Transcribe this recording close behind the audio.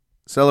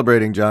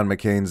Celebrating John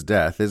McCain's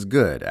death is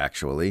good,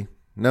 actually.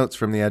 Notes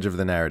from the edge of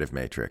the narrative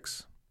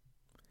matrix.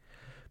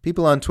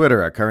 People on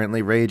Twitter are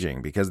currently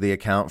raging because the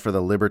account for the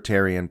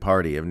Libertarian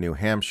Party of New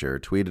Hampshire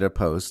tweeted a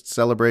post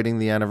celebrating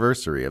the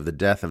anniversary of the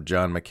death of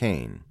John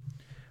McCain,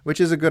 which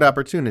is a good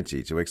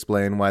opportunity to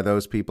explain why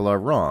those people are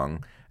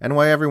wrong and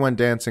why everyone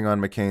dancing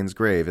on McCain's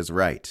grave is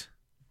right.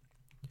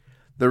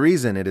 The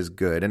reason it is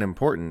good and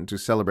important to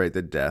celebrate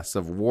the deaths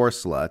of war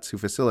sluts who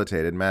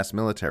facilitated mass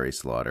military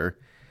slaughter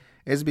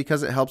is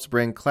because it helps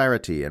bring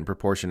clarity and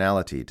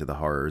proportionality to the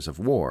horrors of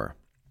war.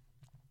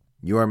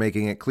 You are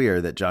making it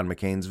clear that John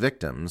McCain's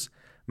victims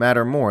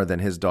matter more than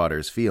his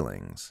daughter's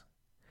feelings.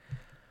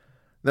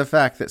 The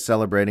fact that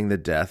celebrating the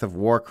death of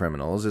war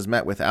criminals is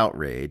met with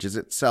outrage is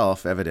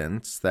itself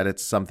evidence that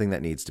it's something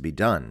that needs to be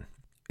done.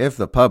 If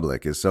the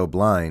public is so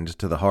blind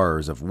to the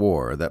horrors of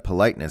war that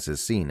politeness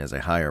is seen as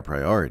a higher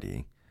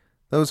priority,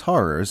 those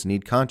horrors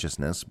need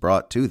consciousness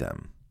brought to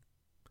them.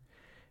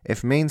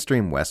 If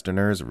mainstream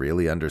Westerners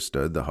really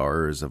understood the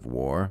horrors of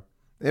war,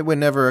 it would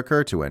never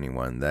occur to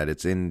anyone that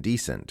it's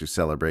indecent to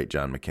celebrate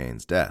John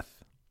McCain's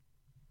death.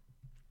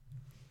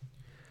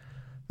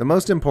 The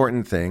most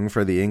important thing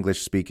for the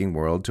English-speaking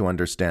world to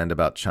understand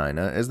about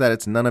China is that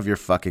it's none of your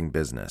fucking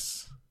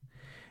business.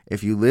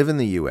 If you live in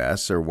the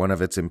US or one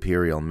of its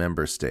imperial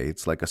member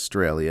states like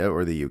Australia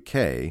or the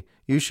UK,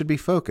 you should be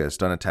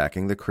focused on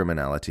attacking the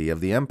criminality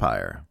of the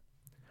empire.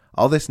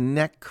 All this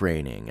neck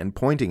craning and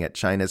pointing at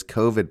China's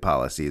COVID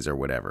policies or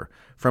whatever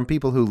from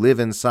people who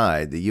live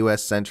inside the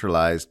U.S.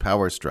 centralized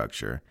power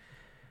structure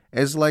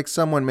is like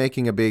someone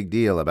making a big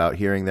deal about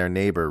hearing their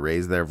neighbor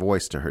raise their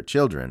voice to her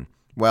children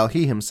while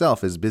he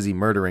himself is busy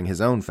murdering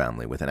his own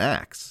family with an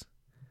axe.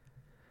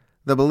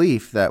 The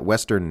belief that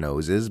Western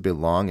noses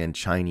belong in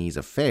Chinese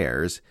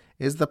affairs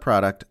is the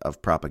product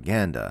of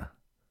propaganda.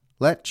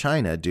 Let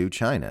China do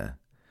China.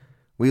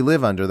 We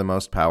live under the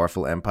most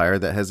powerful empire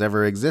that has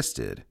ever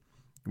existed,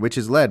 which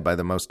is led by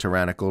the most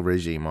tyrannical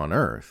regime on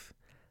earth.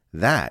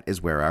 That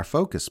is where our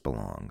focus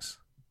belongs.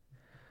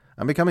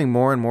 I'm becoming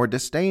more and more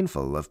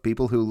disdainful of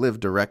people who live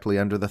directly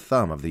under the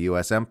thumb of the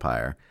U.S.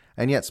 empire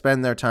and yet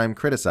spend their time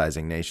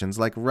criticizing nations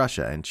like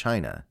Russia and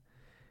China.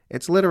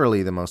 It's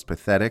literally the most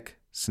pathetic,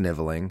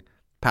 sniveling,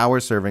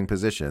 power-serving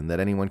position that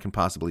anyone can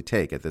possibly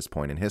take at this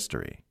point in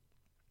history.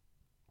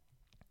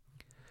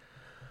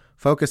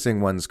 Focusing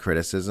one's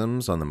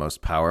criticisms on the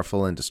most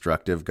powerful and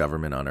destructive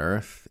government on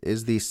earth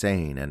is the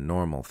sane and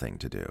normal thing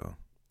to do.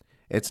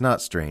 It's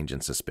not strange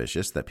and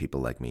suspicious that people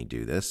like me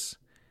do this.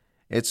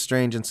 It's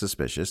strange and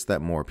suspicious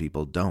that more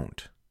people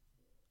don't.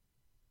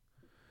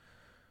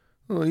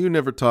 Well, you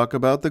never talk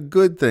about the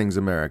good things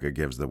America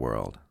gives the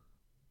world.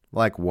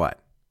 Like what?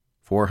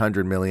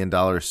 $400 million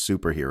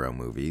superhero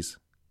movies?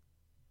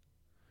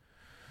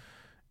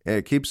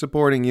 Keep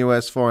supporting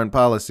U.S. foreign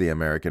policy,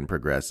 American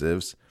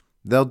progressives.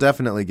 They'll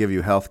definitely give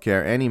you health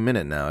care any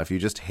minute now if you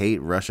just hate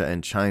Russia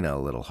and China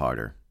a little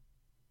harder.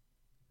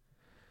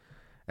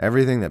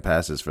 Everything that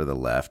passes for the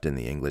left in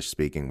the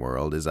English-speaking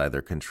world is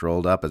either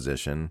controlled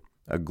opposition,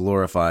 a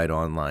glorified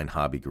online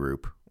hobby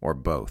group, or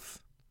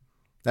both.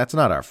 That's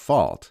not our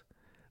fault.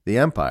 The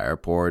empire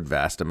poured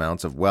vast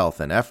amounts of wealth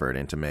and effort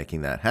into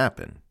making that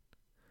happen.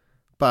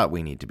 But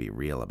we need to be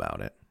real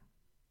about it.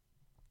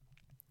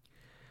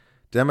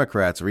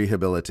 Democrats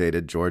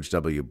rehabilitated George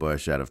W.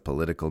 Bush out of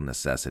political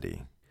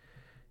necessity.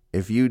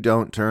 If you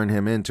don't turn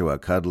him into a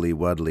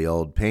cuddly-wuddly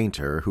old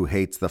painter who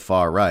hates the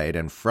far right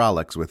and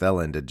frolics with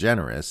Ellen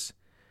DeGeneres,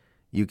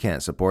 you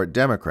can't support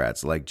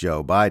Democrats like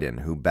Joe Biden,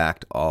 who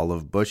backed all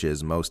of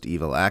Bush's most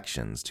evil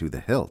actions to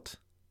the hilt.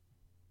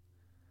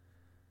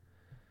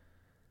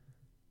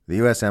 The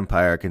U.S.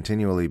 empire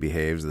continually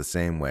behaves the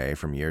same way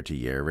from year to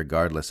year,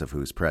 regardless of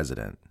who's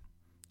president,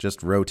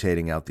 just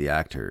rotating out the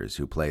actors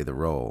who play the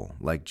role,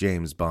 like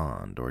James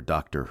Bond or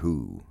Doctor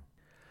Who.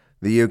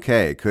 The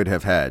UK could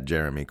have had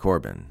Jeremy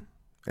Corbyn.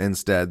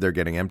 Instead, they're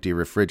getting empty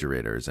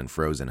refrigerators and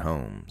frozen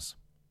homes.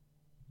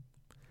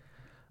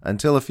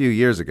 Until a few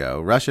years ago,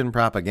 Russian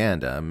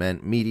propaganda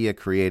meant media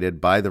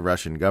created by the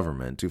Russian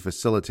government to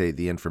facilitate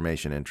the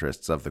information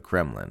interests of the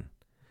Kremlin.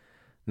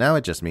 Now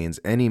it just means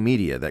any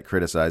media that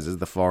criticizes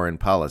the foreign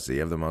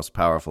policy of the most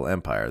powerful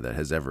empire that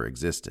has ever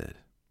existed.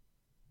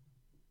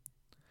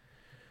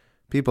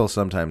 People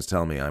sometimes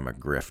tell me I'm a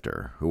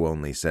grifter who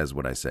only says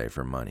what I say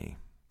for money.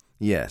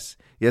 Yes,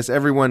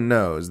 everyone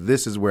knows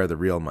this is where the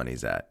real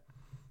money's at.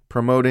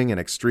 Promoting an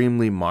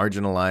extremely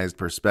marginalized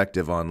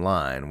perspective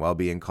online while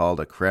being called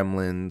a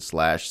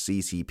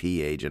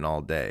Kremlin/CCP agent all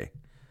day.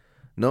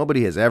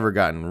 Nobody has ever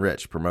gotten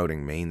rich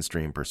promoting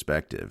mainstream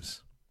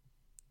perspectives.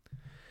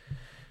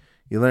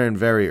 You learn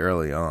very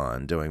early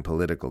on, doing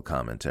political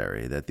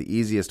commentary, that the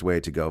easiest way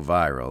to go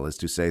viral is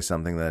to say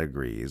something that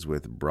agrees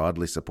with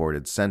broadly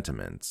supported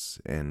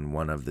sentiments in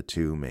one of the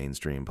two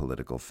mainstream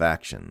political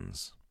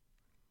factions.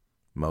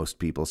 Most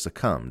people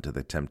succumb to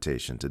the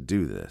temptation to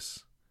do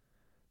this.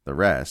 The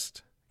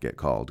rest get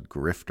called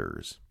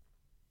grifters.